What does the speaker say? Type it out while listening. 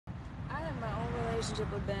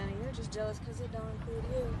relationship with Ben. You're just jealous because it don't include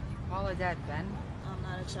you. Call her dad Ben? I'm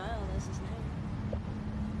not a child, that's his name.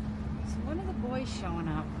 So when are the boys showing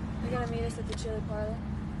up? They're gonna meet us at the chili parlor.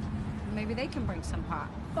 Maybe they can bring some pot.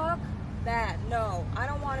 Fuck that. No. I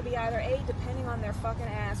don't want to be either A, depending on their fucking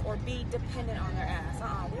ass, or B, dependent on their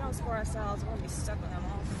ass. We don't score ourselves. We're gonna be stuck with them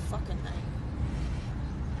all fucking night.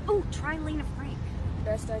 Oh, try Lena Frank.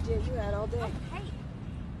 Best idea you had all day. Oh, hey.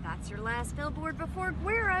 That's your last billboard before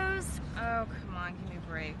Guerro's. Oh, come on, give me a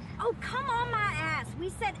break. Oh, come on my ass. We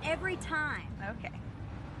said every time. Okay.